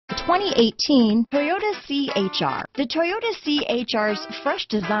2018 Toyota C-HR. The Toyota C-HR's fresh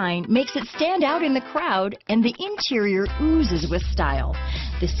design makes it stand out in the crowd, and the interior oozes with style.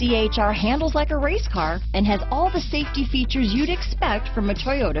 The C-HR handles like a race car and has all the safety features you'd expect from a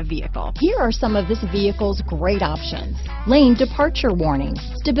Toyota vehicle. Here are some of this vehicle's great options: lane departure warning,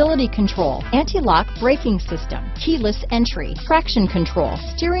 stability control, anti-lock braking system, keyless entry, traction control,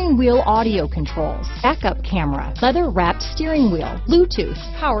 steering wheel audio controls, backup camera, leather-wrapped steering wheel, Bluetooth,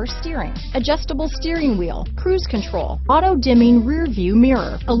 power steering, adjustable steering wheel, cruise control, auto-dimming rear view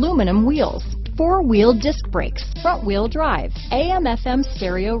mirror, aluminum wheels, four-wheel disc brakes, front-wheel drive, AM/FM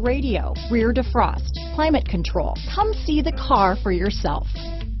stereo radio, rear defrost, climate control. Come see the car for yourself.